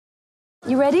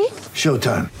You ready?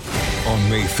 Showtime. On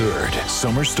May 3rd,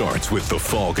 summer starts with The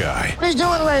Fall Guy. Let's do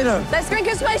it later. Let's drink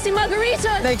a spicy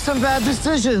margarita. Make some bad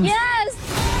decisions. Yes!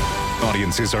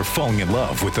 Audiences are falling in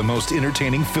love with the most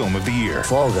entertaining film of the year.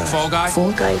 Fall Guy. Fall Guy?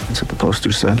 Fall Guy. That's what the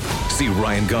poster said. See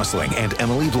Ryan Gosling and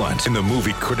Emily Blunt in the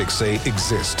movie critics say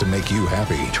exists to make you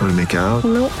happy. Trying to make it out?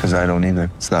 Nope. Because I don't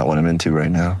either. It's not what I'm into right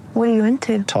now. What are you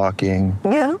into? Talking.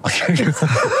 Yeah.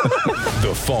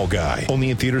 The Fall Guy.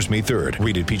 Only in theaters May 3rd.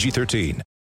 Rated PG-13.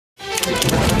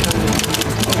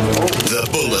 The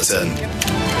Bulletin.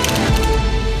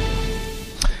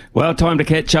 Well, time to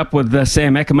catch up with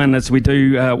Sam Ackerman, as we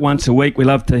do once a week. We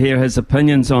love to hear his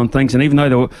opinions on things. And even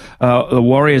though the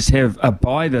Warriors have a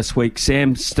bye this week,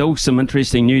 Sam, still some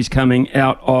interesting news coming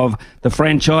out of the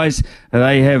franchise.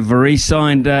 They have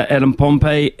re-signed Adam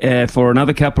Pompey for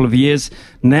another couple of years.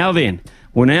 Now then,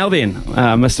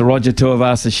 Mr. Roger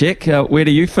Tuivasa-Sheck, where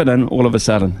do you fit in all of a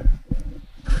sudden?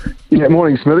 Yeah,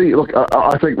 morning, Smithy. Look,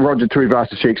 I think Roger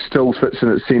Tuivasa-Sheck still fits in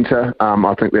at centre.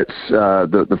 I think that's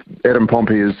the Adam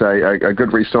Pompey is a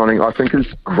good re-signing. I think his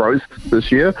growth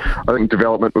this year, I think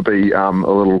development would be a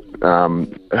little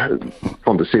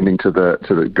condescending to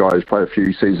the guy who's played a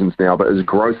few seasons now, but his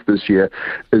growth this year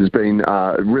has been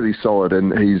really solid,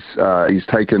 and he's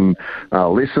taken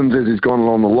lessons as he's gone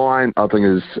along the line. I think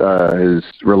his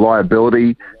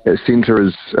reliability at centre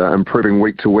is improving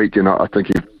week to week, and I think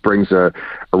he brings a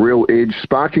real edge,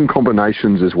 sparking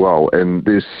combinations as well. And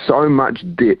there's so much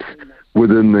depth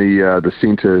within the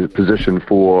centre position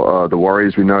for the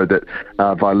Warriors. We know that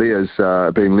Valia's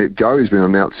been let go. He's been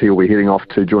announced he'll be heading off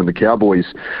to join the Cowboys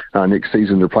next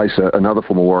season to replace another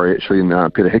former Warrior, actually, in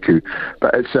Peter Hiku.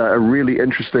 But it's a really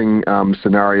interesting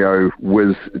scenario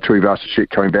with Tuivasa-Sheck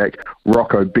coming back.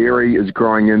 Rocco Berry is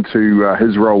growing into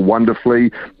his role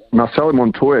wonderfully. Marcelo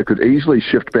Montoya could easily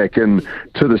shift back in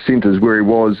to the centres where he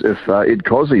was if Ed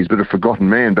Cozzi's a bit of a forgotten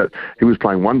man, but he was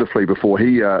playing wonderfully before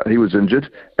he was injured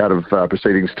out of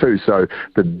proceedings too. So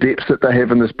the depth that they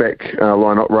have in this back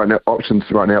line right now, options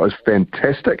right now, is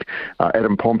fantastic.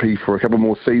 Adam Pompey for a couple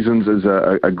more seasons is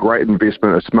a great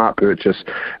investment, a smart purchase,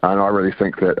 and I really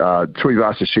think that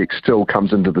Tuivasa-Sheck still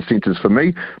comes into the centres for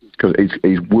me, because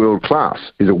he's world class.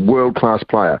 He's a world class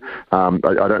player.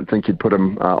 I don't think you'd put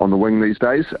him on the wing these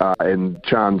days. And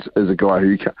Chance is a guy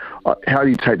who, how do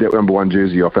you take that number one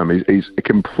jersey off him? He's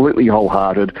completely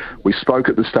wholehearted. We spoke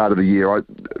at the start of the year.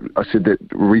 I said that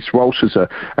Reece Walsh is a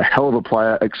hell of a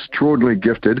player, extraordinarily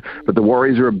gifted, but the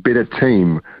Warriors are a better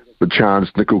team with Chance,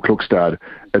 Nickel, Klukstad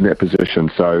in that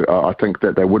position. So I think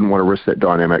that they wouldn't want to risk that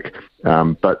dynamic.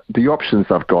 But the options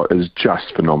they've got is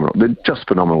just phenomenal. They're just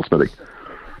phenomenal, Smithy.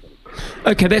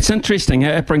 Okay, that's interesting.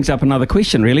 It brings up another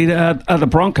question, really. Are the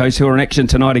Broncos, who are in action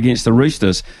tonight against the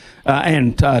Roosters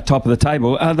and top of the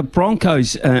table, are the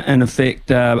Broncos, in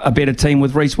effect, a better team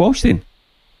with Reece Walsh then?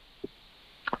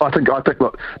 I think.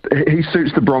 Look, he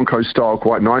suits the Broncos style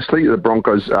quite nicely. The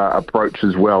Broncos approach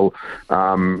as well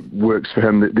works for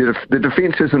him. The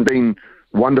defence hasn't been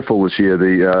wonderful this year,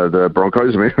 the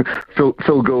Broncos. I mean,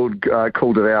 Phil Gould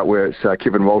called it out, where it's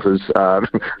Kevin Walters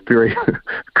very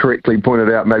correctly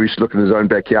pointed out maybe he should look in his own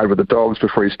backyard with the Dogs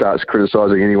before he starts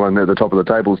criticising anyone at the top of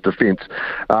the table's defence.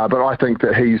 But I think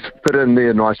that he's fit in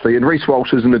there nicely. And Reece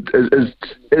Walsh is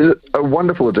a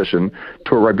wonderful addition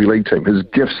to a rugby league team. His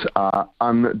gifts are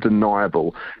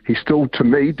undeniable. He's still, to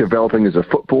me, developing as a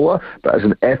footballer, but as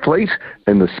an athlete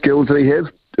and the skills that he has,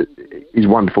 he's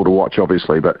wonderful to watch,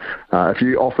 obviously. But if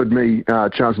you offered me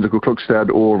Chance Nickel Klukstad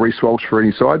or Reece Walsh for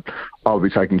any side, I would be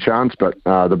taking Chance. But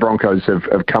the Broncos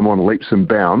have come on leaps and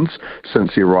bounds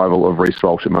since the arrival of Reece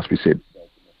Walsh, it must be said.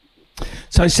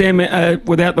 So, Sam,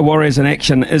 without the Warriors in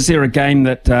action, is there a game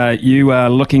that you are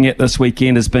looking at this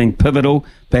weekend as being pivotal,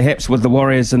 perhaps with the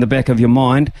Warriors in the back of your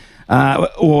mind?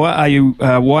 Or are you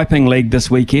wiping league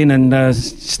this weekend and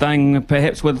staying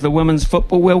perhaps with the Women's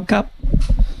Football World Cup?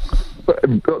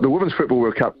 The Women's Football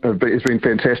World Cup has been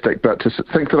fantastic, but to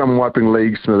think that I'm wiping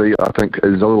league, Smithy, I think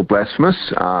is a little blasphemous.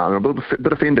 I'm a little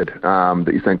bit offended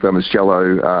that you think that I'm as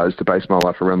shallow as to base my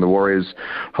life around the Warriors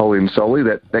wholly and solely.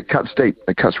 That cuts deep.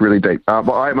 It cuts really deep.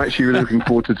 But I'm actually really looking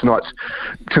forward to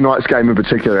tonight's game in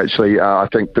particular. Actually, I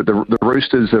think that the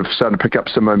Roosters have started to pick up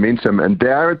some momentum, and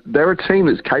they're a team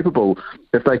that's capable.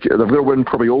 They've got to win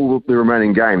probably all of the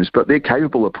remaining games, but they're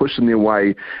capable of pushing their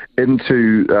way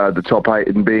into the top 8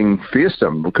 and being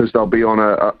fearsome, because they'll be on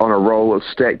a roll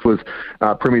stacked with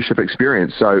premiership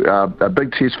experience. So a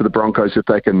big test for the Broncos if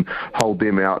they can hold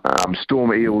them out.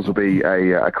 Storm Eels will be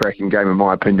a cracking game in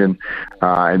my opinion,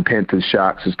 and Panthers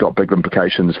Sharks has got big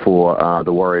implications for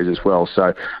the Warriors as well.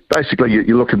 So basically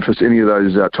you're looking for any of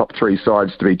those top 3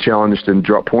 sides to be challenged and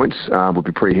drop points. Would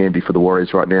be pretty handy for the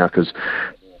Warriors right now, because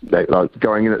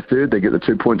going in at third, they get the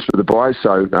 2 points for the bye,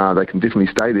 so they can definitely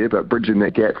stay there. But bridging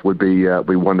that gap would be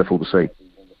wonderful to see.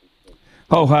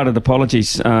 Wholehearted apologies,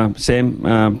 Sam.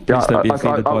 Please don't be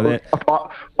offended by that.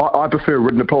 I prefer a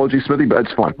written apology, Smithy, but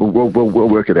it's fine. We'll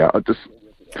work it out.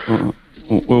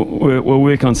 We'll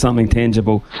work on something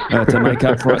tangible to make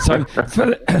up for it. So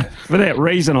for that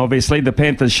reason, obviously, the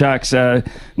Panthers Sharks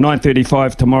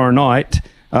 9:35 tomorrow night.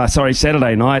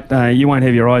 Saturday night. You won't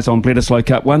have your eyes on Bledisloe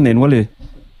Cup 1 then, will you?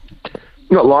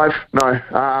 Not live, no.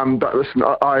 But listen,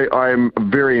 I am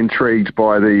very intrigued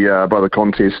by the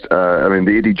contest. I mean,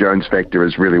 the Eddie Jones factor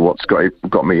is really what's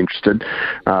got me interested.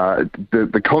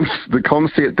 The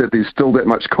concept that there's still that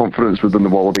much confidence within the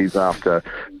Wallabies after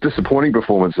disappointing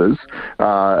performances,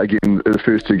 again, in the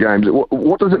first two games.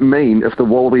 What does it mean if the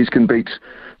Wallabies can beat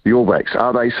the All Blacks?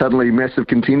 Are they suddenly massive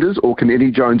contenders, or can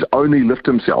Eddie Jones only lift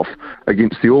himself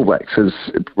against the All Blacks, as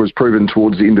it was proven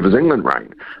towards the end of his England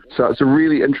reign? So it's a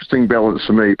really interesting balance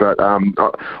for me, but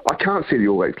I can't see the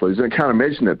All Blacks losing. I can't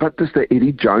imagine it, but there's the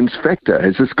Eddie Jones factor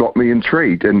has just got me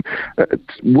intrigued. And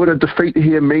would a defeat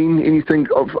here mean anything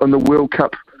in the World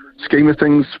Cup scheme of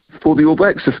things for the All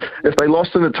Blacks? If they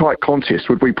lost in a tight contest,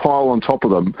 would we pile on top of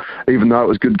them, even though it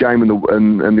was a good game and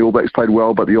the All Blacks played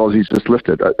well, but the Aussies just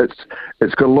lifted?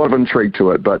 It's got a lot of intrigue to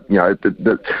it, but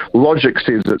the logic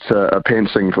says it's a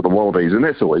pantsing for the Wallabies, and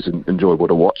that's always enjoyable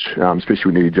to watch,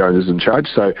 especially when Eddie Jones is in charge.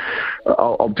 So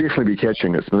I'll definitely be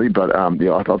catching it, Smithy, but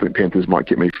I think Panthers might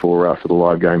get me for the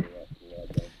live game.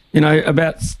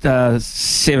 About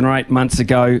 7 or 8 months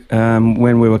ago,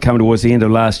 when we were coming towards the end of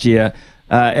last year,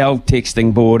 our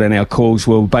texting board and our calls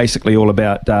were basically all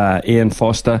about Ian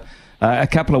Foster. A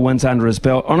couple of wins under his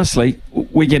belt. Honestly,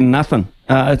 we're getting nothing.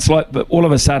 It's like all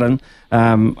of a sudden,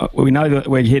 we know that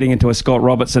we're heading into a Scott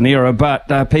Robertson era,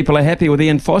 but people are happy with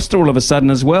Ian Foster all of a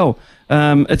sudden as well.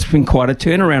 It's been quite a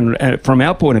turnaround from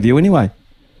our point of view anyway.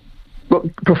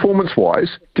 Look,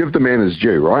 performance-wise, give the man his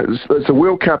due, right? It's a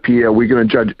World Cup year. We're going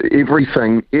to judge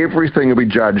everything. Everything will be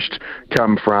judged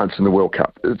come France in the World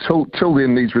Cup. Till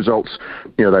then, these results,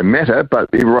 they matter, but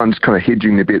everyone's kind of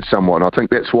hedging their bets somewhat. And I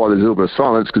think that's why there's a little bit of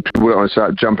silence, because people don't want to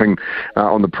start jumping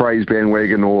on the praise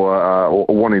bandwagon or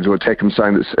wanting to attack him,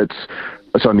 saying that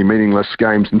it's only meaningless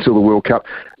games until the World Cup.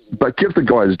 But give the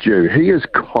guy his due. He has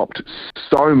copped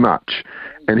so much,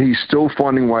 and he's still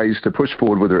finding ways to push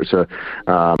forward, whether it's a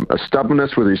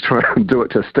stubbornness, whether he's trying to do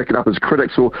it to stick it up his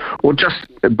critics, or just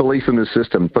a belief in the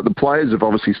system. But the players have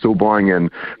obviously still buying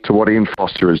in to what Ian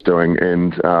Foster is doing,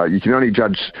 and you can only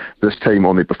judge this team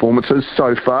on their performances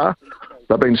so far.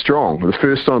 They've been strong. The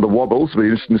first sign of the wobbles, it'll be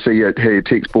interesting to see how your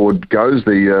text board goes.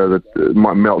 It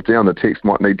might melt down. The text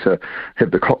might need to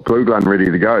have the glue gun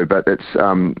ready to go. But it's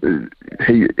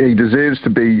he deserves to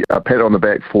be a pat on the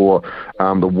back for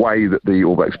the way that the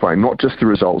All Blacks play, not just the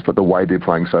results, but the way they're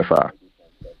playing so far.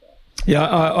 Yeah,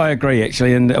 I agree,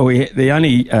 actually. And the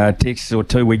only texts or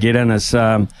two we get in is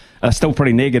are still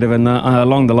pretty negative, and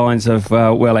along the lines of,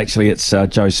 actually, it's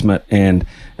Joe Smith and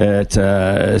it's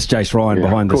Jace Ryan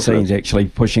behind the scenes, actually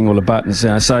pushing all the buttons.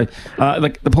 So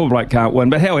the poor bloke can't win.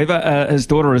 But however, his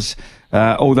daughter is,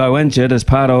 although injured, is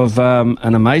part of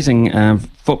an amazing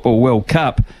Football World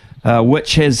Cup,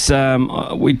 which has,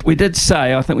 we did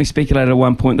say, I think we speculated at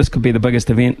one point, this could be the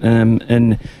biggest event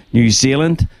in New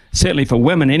Zealand, certainly for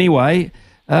women anyway,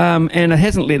 and it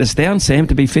hasn't let us down, Sam,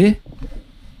 to be fair.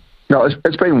 No,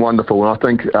 it's been wonderful, and I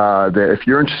think that if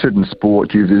you're interested in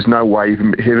sport, there's no way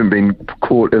you haven't been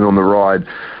caught in on the ride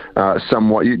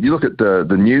somewhat. You look at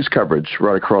the news coverage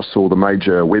right across all the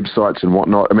major websites and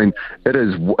whatnot. I mean,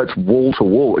 it's wall to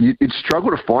wall. You'd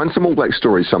struggle to find some All Black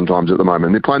stories sometimes at the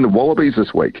moment. They're playing the Wallabies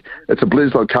this week. It's a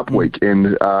Bledisloe Cup week, and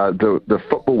the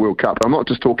Football World Cup. I'm not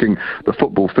just talking the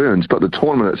football ferns, but the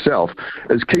tournament itself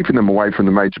is keeping them away from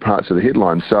the major parts of the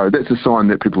headlines. So that's a sign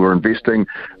that people are investing.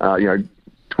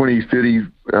 20,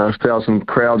 30,000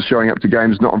 crowds showing up to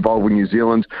games not involved with New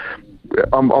Zealand.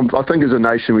 I think as a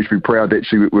nation we should be proud that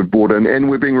actually we've brought in, and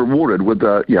we're being rewarded with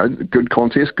good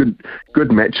contests,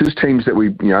 good matches, teams that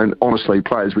we honestly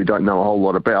players we don't know a whole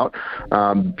lot about,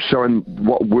 showing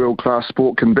what world class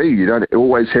sport can be. You don't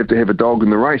always have to have a dog in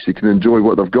the race. You can enjoy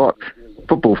what they've got.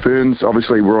 Football ferns,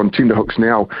 obviously we're on tenterhooks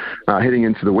now, heading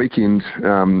into the weekend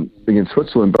against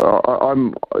Switzerland. But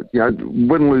I'm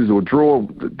win, lose or draw,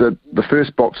 the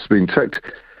first box has been ticked.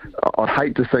 I'd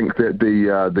hate to think that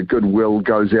the goodwill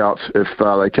goes out if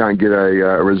they can't get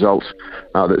a result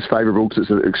that's favourable, because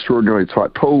it's an extraordinarily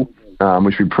tight pool.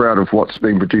 We should be proud of what's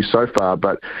been produced so far,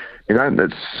 but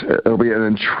it'll be an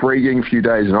intriguing few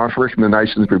days, and I reckon the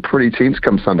nation's be pretty tense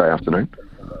come Sunday afternoon.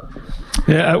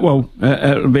 Yeah,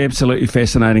 it'll be absolutely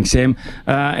fascinating, Sam.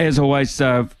 As always,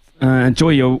 Enjoy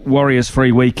your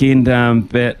Warriors-free weekend,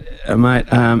 mate.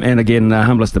 And again,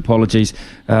 humblest apologies.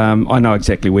 I know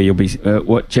exactly where you'll be,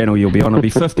 what channel you'll be on. It'll be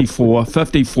 54,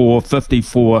 54,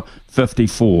 54,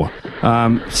 54.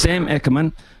 Sam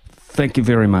Ackerman, thank you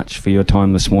very much for your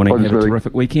time this morning. Have a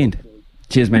terrific weekend.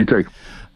 Cheers, man. You too.